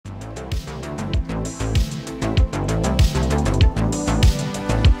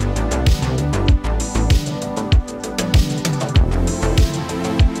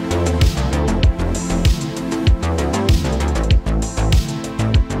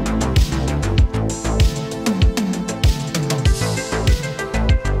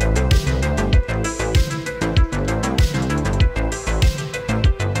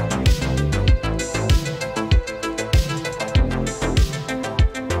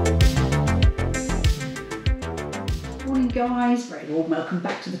guys, very warm welcome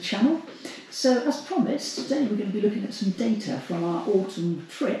back to the channel. So as promised, today we're going to be looking at some data from our autumn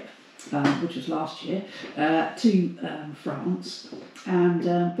trip, which was last year, to France,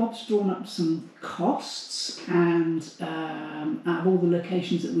 and Bob's drawn up some costs and out of all the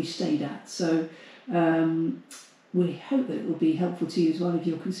locations that we stayed at. So we hope that it will be helpful to you as well if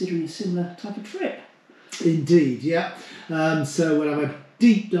you're considering a similar type of trip. Indeed, yeah. So we'll have a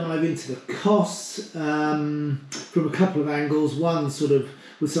deep dive into the costs from a couple of angles. One sort of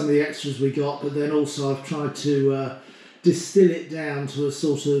with some of the extras we got, but then also I've tried to distill it down to a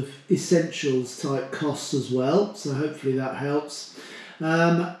sort of essentials type costs as well. So hopefully that helps.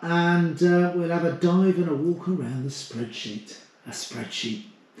 And we'll have a dive and a walk around the spreadsheet. A spreadsheet.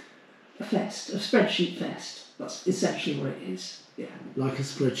 A spreadsheet fest. That's essentially what it is. Yeah. Like a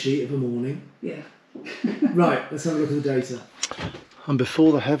spreadsheet of a morning. Yeah. Right, let's have a look at the data. And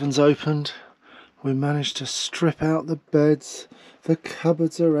before the heavens opened, we managed to strip out the beds. The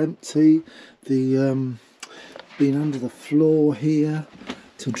cupboards are empty. The been under the floor here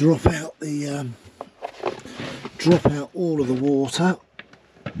to drop out all of the water.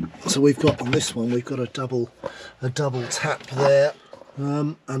 So we've got on this one, we've got a double tap there.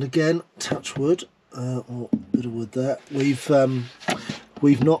 And again, touch wood, or a bit of wood there.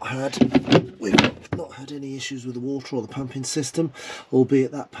 We've not had any issues with the water or the pumping system,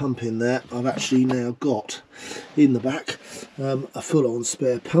 albeit that pump in there I've actually now got in the back a full-on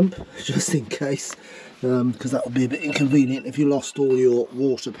spare pump just in case, because that would be a bit inconvenient if you lost all your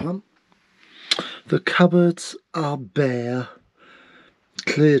water pump. The cupboards are bare,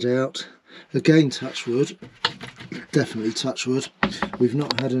 cleared out. Again, touch wood, definitely touch wood. We've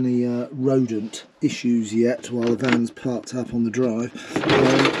not had any rodent issues yet while the van's parked up on the drive,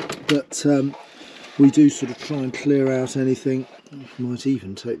 but we do sort of try and clear out anything. Might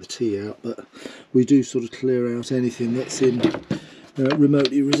even take the tea out, but we do sort of clear out anything that's in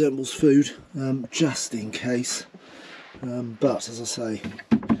remotely resembles food, just in case. But as I say,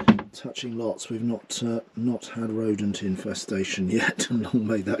 touching lots, we've not had rodent infestation yet, and long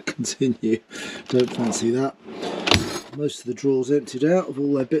may that continue. Don't fancy that. Most of the drawers emptied out of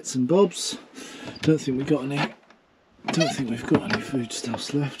all their bits and bobs. Don't think we've got any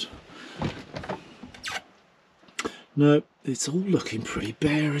foodstuffs left. No, it's all looking pretty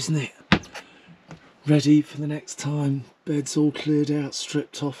bare, isn't it? Ready for the next time. Bed's all cleared out,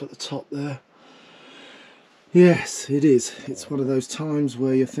 stripped off at the top there. Yes, it is. It's one of those times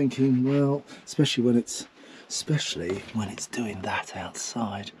where you're thinking, well, especially when it's doing that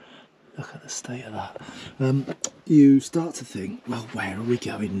outside. Look at the state of that. You start to think, well, where are we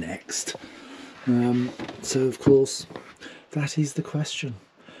going next? So of course, that is the question.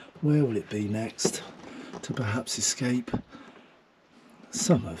 Where will it be next? To perhaps escape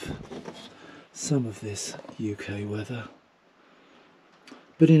some of this UK weather.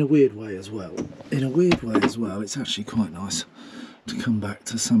 But in a weird way as well. It's actually quite nice to come back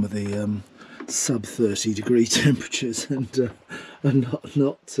to some of the sub 30 degree temperatures and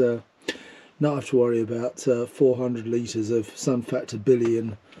not have to worry about 400 litres of Sun Factor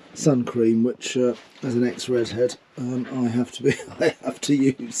Billion sun cream, which as an ex-redhead I have to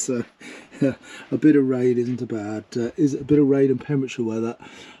use. So a bit of rain isn't a bad. Is a bit of rain and Pembrokeshire weather,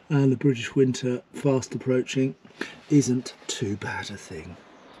 and the British winter fast approaching isn't too bad a thing.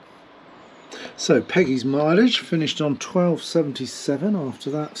 So Peggy's mileage finished on 1277 after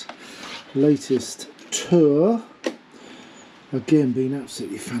that latest tour. Again, been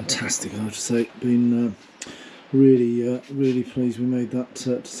absolutely fantastic, I would say. Been really pleased we made that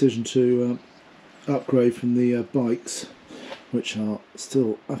decision to upgrade from the bikes, which are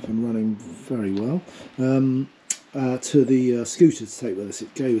still up and running very well, to the scooters to take with us.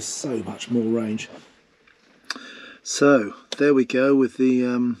 It gave us so much more range. So there we go with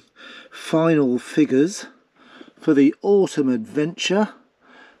the final figures for the autumn adventure.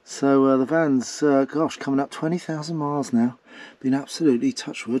 So the van's gosh, coming up 20,000 miles now. Been absolutely,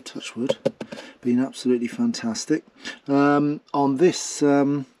 touch wood, been absolutely fantastic. On this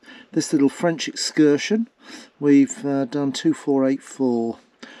this little French excursion, we've done 2484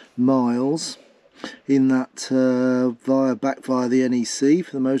 miles in that back via the NEC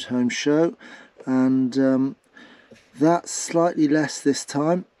for the Motorhome show, and that's slightly less this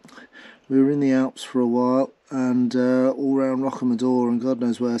time. We were in the Alps for a while and all round Rocamadour and God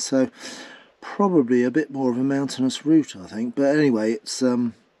knows where, so probably a bit more of a mountainous route, I think. But anyway, it's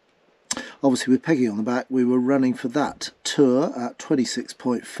obviously with Peggy on the back, we were running for that tour at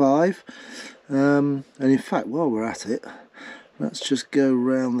 26.5, and in fact, while we're at it, let's just go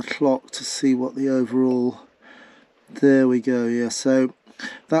round the clock to see what the overall, there we go, yeah, so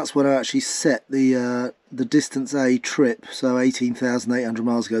that's when I actually set the distance A trip, so 18,800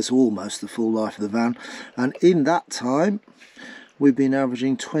 miles ago, so almost the full life of the van. And in that time, we've been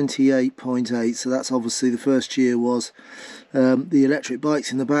averaging 28.8, so that's obviously the first year was the electric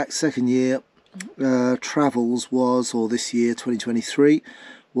bikes in the back, second year travels was, or this year 2023,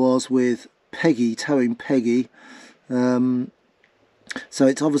 was with Peggy, towing Peggy. So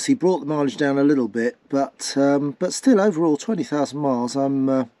it's obviously brought the mileage down a little bit, but still overall 20,000 miles. I'm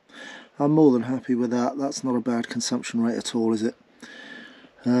more than happy with that. That's not a bad consumption rate at all, is it?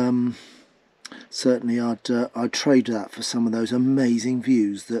 Certainly, I'd trade that for some of those amazing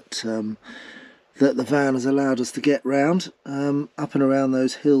views that that the van has allowed us to get round, up and around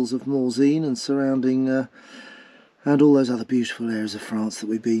those hills of Morzine and surrounding, and all those other beautiful areas of France that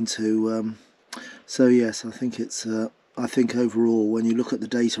we've been to. So yes, I think it's. I think overall, when you look at the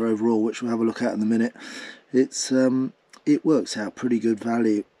data overall, which we'll have a look at in a minute, it's it works out pretty good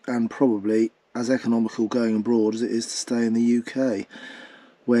value, and probably as economical going abroad as it is to stay in the UK.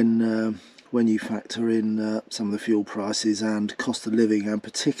 When you factor in some of the fuel prices and cost of living, and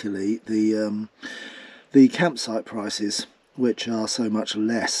particularly the campsite prices, which are so much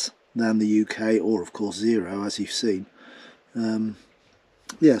less than the UK, or of course zero, as you've seen.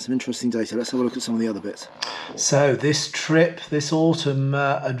 Yeah, some interesting data. Let's have a look at some of the other bits. So this trip, this autumn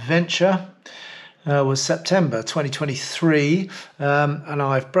adventure, was September 2023, and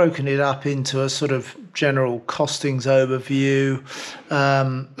I've broken it up into a sort of general costings overview,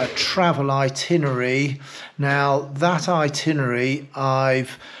 a travel itinerary. Now that itinerary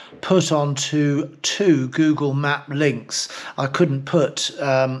I've put onto 2 Google Map links. I couldn't put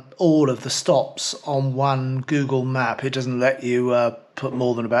all of the stops on one Google Map. It doesn't let you put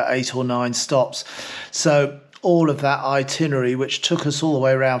more than about 8 or 9 stops. So all of that itinerary, which took us all the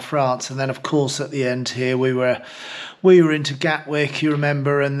way around France, and then of course at the end here we were into Gatwick, you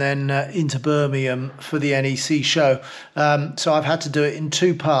remember, and then into Birmingham for the NEC show. So I've had to do it in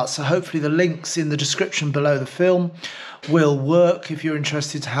 2 parts. So hopefully the links in the description below the film will work if you're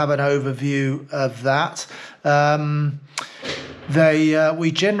interested to have an overview of that.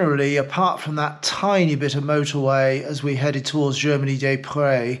 We generally, apart from that tiny bit of motorway as we headed towards Germany des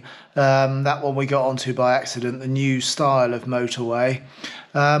Prés, that one we got onto by accident, the new style of motorway,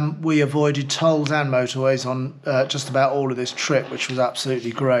 we avoided tolls and motorways on just about all of this trip, which was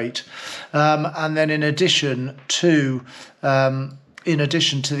absolutely great. And then in addition to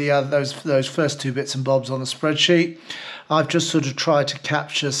the other, those first 2 bits and bobs on the spreadsheet, I've just sort of tried to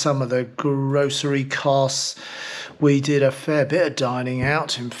capture some of the grocery costs. We did a fair bit of dining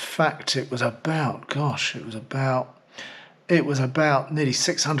out. In fact, it was about nearly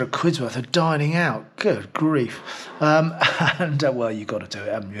 600 quid's worth of dining out. Good grief. And well, you've got to do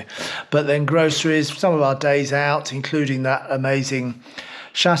it, haven't you? But then groceries, some of our days out, including that amazing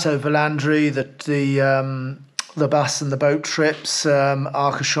Chateau Valandry, the bus and the boat trips,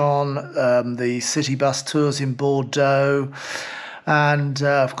 Arcachon, the city bus tours in Bordeaux, and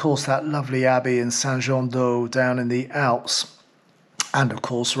of course that lovely abbey in Saint-Jean-d'Eau down in the Alps. And of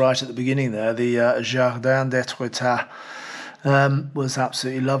course right at the beginning there, the Jardin d'Étretat was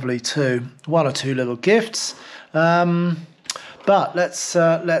absolutely lovely too. 1 or 2 little gifts. But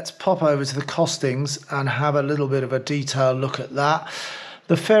let's pop over to the costings and have a little bit of a detailed look at that.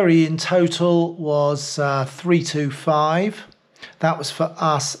 The ferry in total was 325. That was for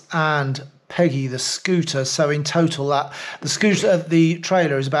us and Peggy the scooter. So in total, the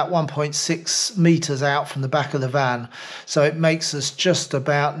trailer is about 1.6 meters out from the back of the van. So it makes us just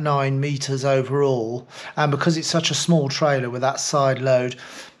about 9 meters overall. And because it's such a small trailer with that side load,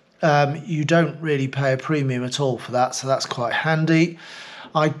 you don't really pay a premium at all for that. So that's quite handy.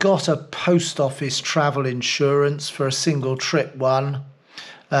 I got a post office travel insurance for a single trip one.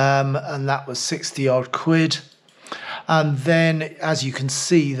 And that was 60 odd quid. And then, as you can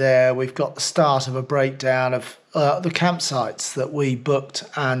see there, we've got the start of a breakdown of the campsites that we booked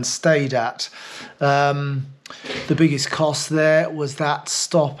and stayed at. The biggest cost there was that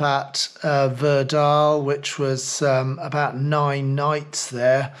stop at Verdal, which was about 9 nights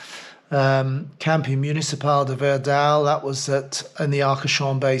there. Camping Municipal de Verdal, that was in the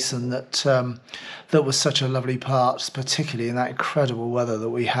Arcachon Basin, that was such a lovely part, particularly in that incredible weather that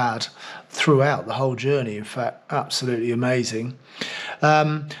we had throughout the whole journey. In fact, absolutely amazing.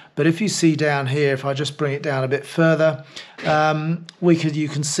 But if you see down here, if I just bring it down a bit further, you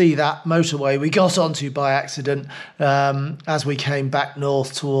can see that motorway we got onto by accident as we came back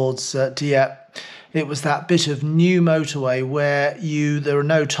north towards Dieppe. It was that bit of new motorway where there are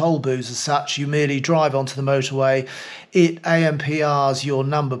no toll booths as such. You merely drive onto the motorway. It AMPRs your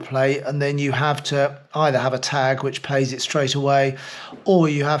number plate, and then you have to either have a tag which pays it straight away, or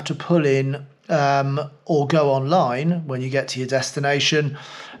you have to pull in or go online when you get to your destination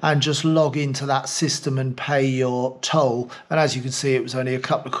and just log into that system and pay your toll. And as you can see, it was only a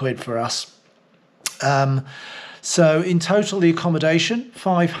couple of quid for us. So in total, the accommodation,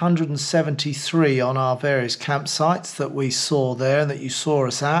 573 on our various campsites that we saw there and that you saw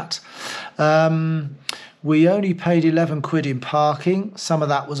us at. We only paid 11 quid in parking. Some of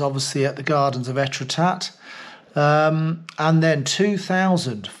that was obviously at the Gardens of Etretat. And then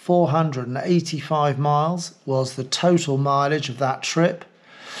 2,485 miles was the total mileage of that trip.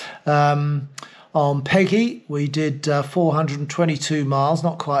 On Peggy, we did 422 miles,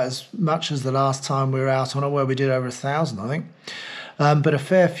 not quite as much as the last time we were out on it, where we did over 1,000, I think. But a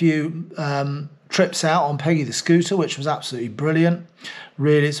fair few trips out on Peggy the scooter, which was absolutely brilliant.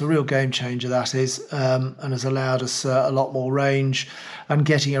 Really, it's a real game changer, that is, and has allowed us a lot more range, and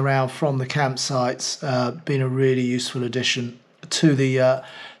getting around from the campsites been a really useful addition to the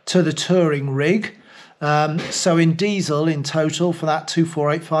touring rig. So in diesel, in total, for that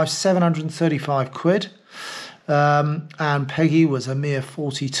 2485, 735 quid. And Peggy was a mere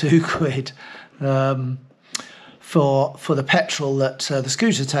 42 quid for the petrol that the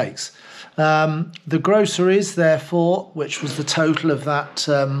scooter takes. The groceries, therefore, which was the total of that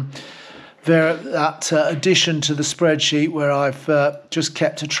addition to the spreadsheet, where I've just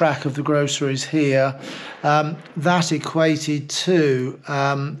kept a track of the groceries here, that equated to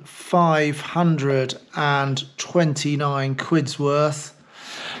 529 quid's worth.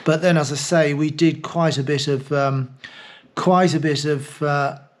 But then, as I say, we did quite a bit of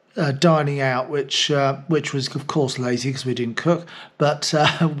dining out, which was of course lazy because we didn't cook, but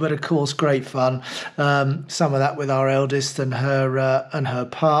of course great fun. Some of that with our eldest and her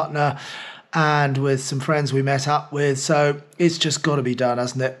partner, and with some friends we met up with. So it's just got to be done,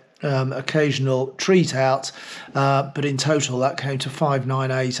 hasn't it? Occasional treat out, but in total that came to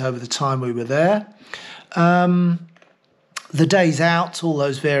 598 over the time we were there. The days out, all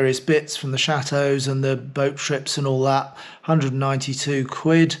those various bits from the chateaus and the boat trips and all that, 192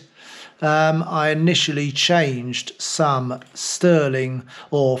 quid. I initially changed some sterling,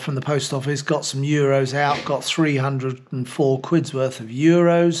 or from the post office, got some euros out, got 304 quid's worth of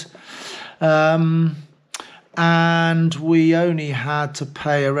euros. And we only had to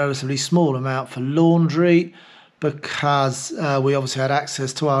pay a relatively small amount for laundry, because we obviously had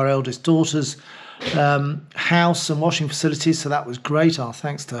access to our eldest daughter's house and washing facilities, so that was great. Our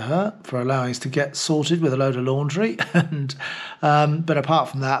thanks to her for allowing us to get sorted with a load of laundry. And but apart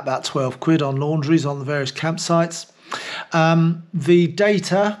from that, about 12 quid on laundries on the various campsites. The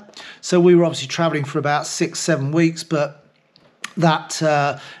data, so we were obviously travelling for about 6-7 weeks, but that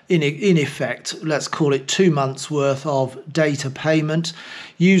in effect, let's call it 2 months worth of data payment.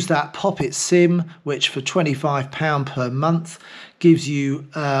 Use that Popit SIM, which for £25 per month gives you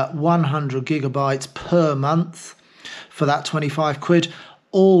 100 gigabytes per month for that 25 quid.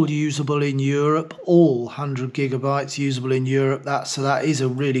 All usable in Europe, all 100 gigabytes usable in Europe. So that is a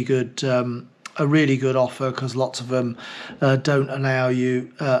really good offer, because lots of them don't allow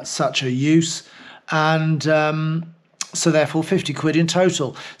you such a use. And so therefore 50 quid in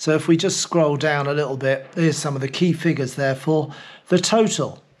total. So if we just scroll down a little bit, here's some of the key figures therefore. The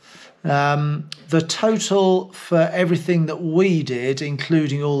total for everything that we did,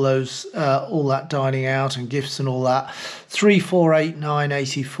 including all that dining out and gifts and all that,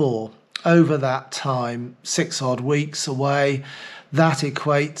 3,489.84 over that time, 6 odd weeks away. That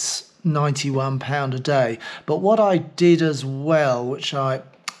equates £91 a day. But what I did as well, which I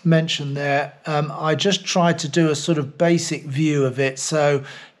mentioned there, I just tried to do a sort of basic view of it. So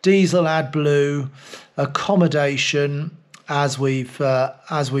diesel, AdBlue, accommodation, as we've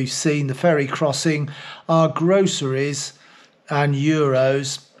seen, the ferry crossing, our groceries and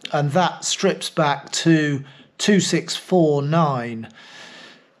euros, and that strips back to 2,649.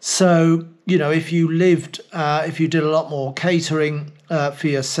 So, you know, if you did a lot more catering for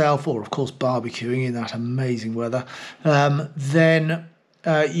yourself, or of course barbecuing in that amazing weather, then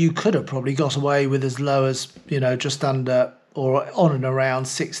you could have probably got away with as low as, just under or on and around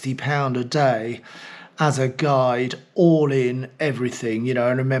 £60 a day as a guide, all in everything,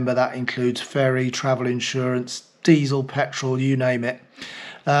 and remember that includes ferry, travel insurance, diesel, petrol, you name it.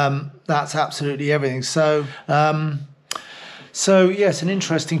 That's absolutely everything. So yes, an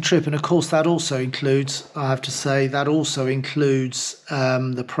interesting trip. And of course that also includes, I have to say, the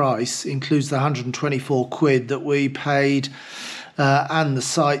price includes the 124 quid that we paid and the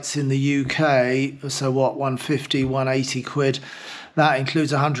sites in the UK. So what, 150, 180 quid. That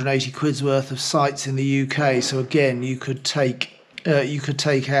includes 180 quid's worth of sites in the UK. So again, you could take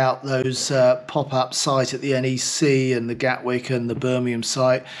out those pop-up site at the NEC and the Gatwick and the Birmingham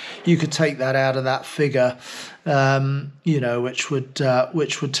site. You could take that out of that figure, which would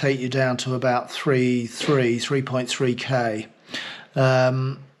take you down to about 3.3k,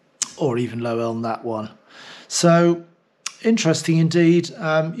 or even lower on that one. So interesting indeed.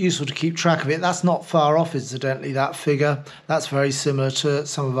 Useful to keep track of it. That's not far off, incidentally, that figure. That's very similar to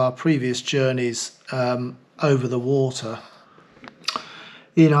some of our previous journeys over the water.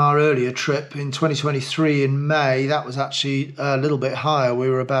 In our earlier trip in 2023 in May, that was actually a little bit higher. We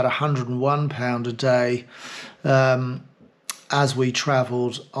were about £101 a day as we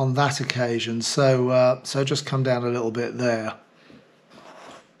travelled on that occasion. So just come down a little bit there.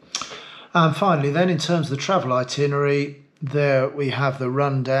 And finally, then, in terms of the travel itinerary, there we have the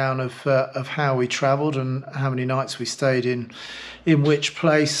rundown of how we travelled and how many nights we stayed in which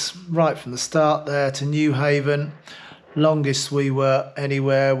place, right from the start there to Newhaven. Longest we were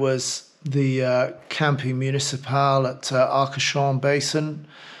anywhere was the Camping Municipal at Arcachon Basin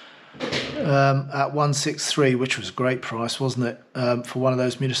at 163, which was a great price, wasn't it, for one of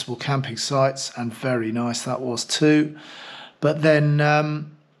those municipal camping sites, and very nice that was too. But then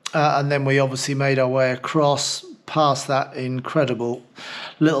and then we obviously made our way across past that incredible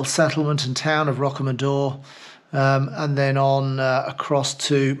little settlement and town of Rocamadour, and then on across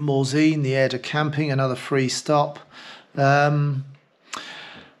to Morzine, the Aire de Camping, another free stop. Then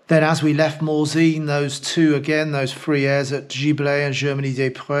as we left Morzine, those free airs at Giblet and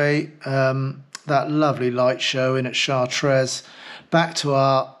Germany-des-Prés, that lovely light show in at Chartres, back to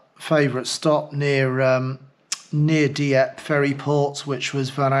our favourite stop near Dieppe ferry port, which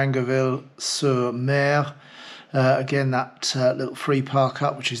was Varengeville-Sur-Mer. Again, that little free park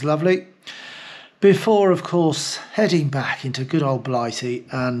up, which is lovely. Before, of course, heading back into good old Blighty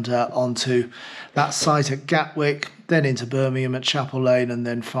and onto that site at Gatwick, then into Birmingham at Chapel Lane, and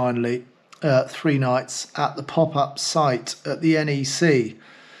then finally 3 nights at the pop-up site at the NEC.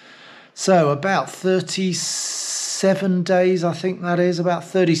 So about 37 days, I think that is, about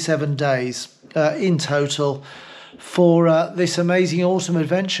 37 days in total for this amazing autumn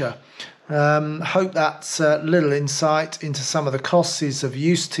adventure. Hope that's a little insight into some of the costs is of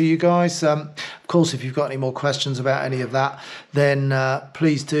use to you guys. Of course, if you've got any more questions about any of that, then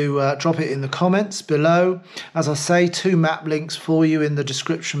please do drop it in the comments below. As I say, 2 map links for you in the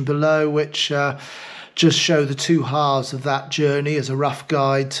description below, which just show the 2 halves of that journey as a rough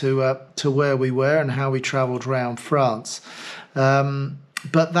guide to where we were and how we travelled around France.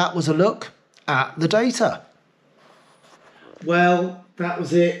 But that was a look at the data. Well, that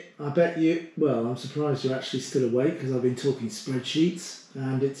was it. I bet you, well, I'm surprised you're actually still awake because I've been talking spreadsheets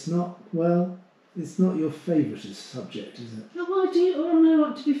and it's not your favourite subject, is it? No, I do. Oh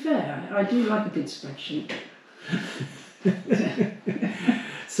no, to be fair, I do like a good spreadsheet.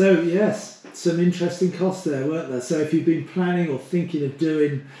 So yes, some interesting costs there, weren't there? So if you've been planning or thinking of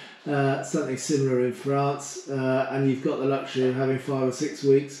doing something similar in France and you've got the luxury of having 5 or 6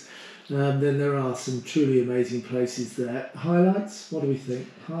 weeks, then there are some truly amazing places there. Highlights? What do we think?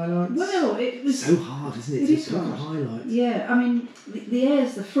 Highlights? Well, it was so hard, isn't it? It is hard. Highlights. Yeah, I mean,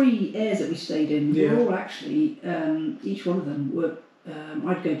 the free airs that we stayed in were all actually, each one of them were,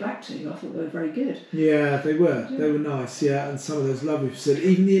 I'd go back to. I thought they were very good. Yeah, they were. Yeah. They were nice, yeah, and some of those lovely facilities.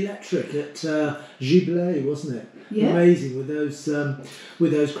 Even the electric at Giblet, wasn't it? Yeah. Amazing with those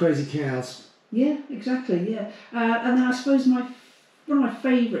crazy cows. Yeah, exactly, yeah. And then I suppose one of my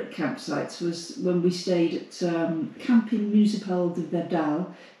favourite campsites was when we stayed at Camping Municipal de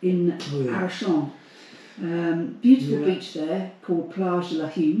Verdal in Arcachon. Beautiful beach there called Plage de la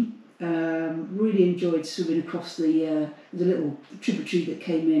Hume. Really enjoyed swimming across the little tributary that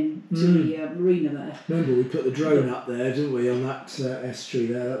came in to the marina there. Remember, we put the drone up there, didn't we, on that estuary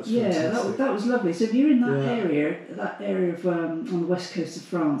there? That was fantastic. that was lovely. So if you're in that area of on the west coast of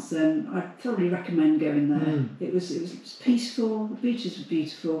France, then I thoroughly recommend going there. It was peaceful. The beaches were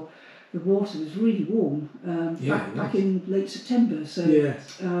beautiful. The water was really warm back in late September. So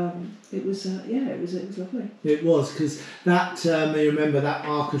it was lovely. It was, because that you remember that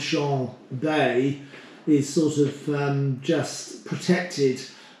Arcachon Bay is sort of just protected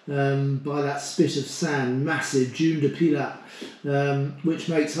by that spit of sand, massive Dune de Pilat, which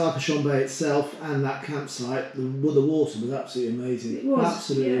makes Arcachon Bay itself and that campsite, the water was absolutely amazing. It was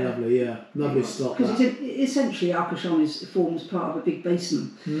absolutely lovely, lovely stop. Because essentially Arcachon forms part of a big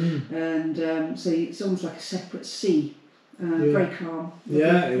basin, and so it's almost like a separate sea. Very calm.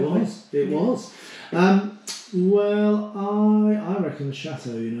 Yeah, it was. Well, I reckon the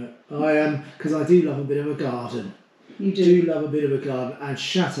chateau, you know. Because I do love a bit of a garden. You do? Love a bit of a garden. And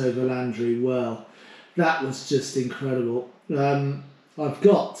Chateau Valandry, well, that was just incredible. I've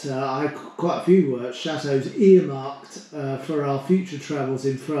got I have quite a few chateaus earmarked for our future travels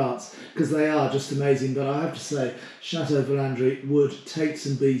in France because they are just amazing. But I have to say, Chateau Valandry would take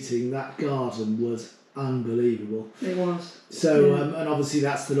some beating. That garden was unbelievable. It was. So and obviously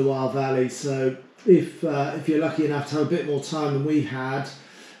that's the Loire Valley. So if you're lucky enough to have a bit more time than we had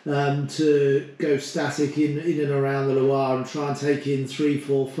to go static in and around the Loire and try and take in 3,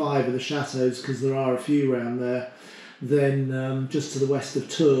 4, 5 of the chateaux because there are a few around there. Then just to the west of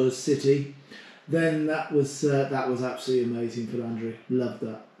Tours city, then that was absolutely amazing for Andrew. Loved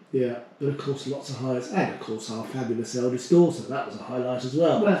that. Yeah, but of course lots of highlights, and of course our fabulous eldest daughter. That was a highlight as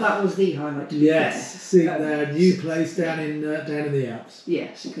well. Well, that was the highlight. To be yes, fair. seeing their new place down in the Alps.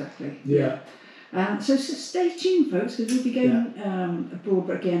 Yes, exactly. Yeah. So stay tuned, folks, because we'll be going abroad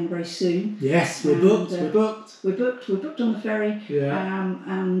again very soon. Yes, we're booked. We're booked. We're booked on the ferry. Yeah.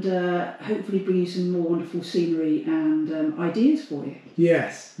 And hopefully bring you some more wonderful scenery and ideas for you.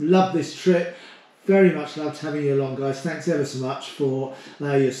 Yes, love this trip. Very much loved having you along, guys. Thanks ever so much for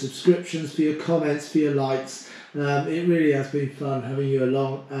your subscriptions, for your comments, for your likes. It really has been fun having you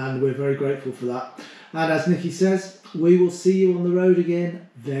along, and we're very grateful for that. And as Nikki says, we will see you on the road again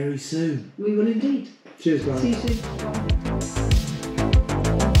very soon. We will indeed. Cheers, guys. See you soon.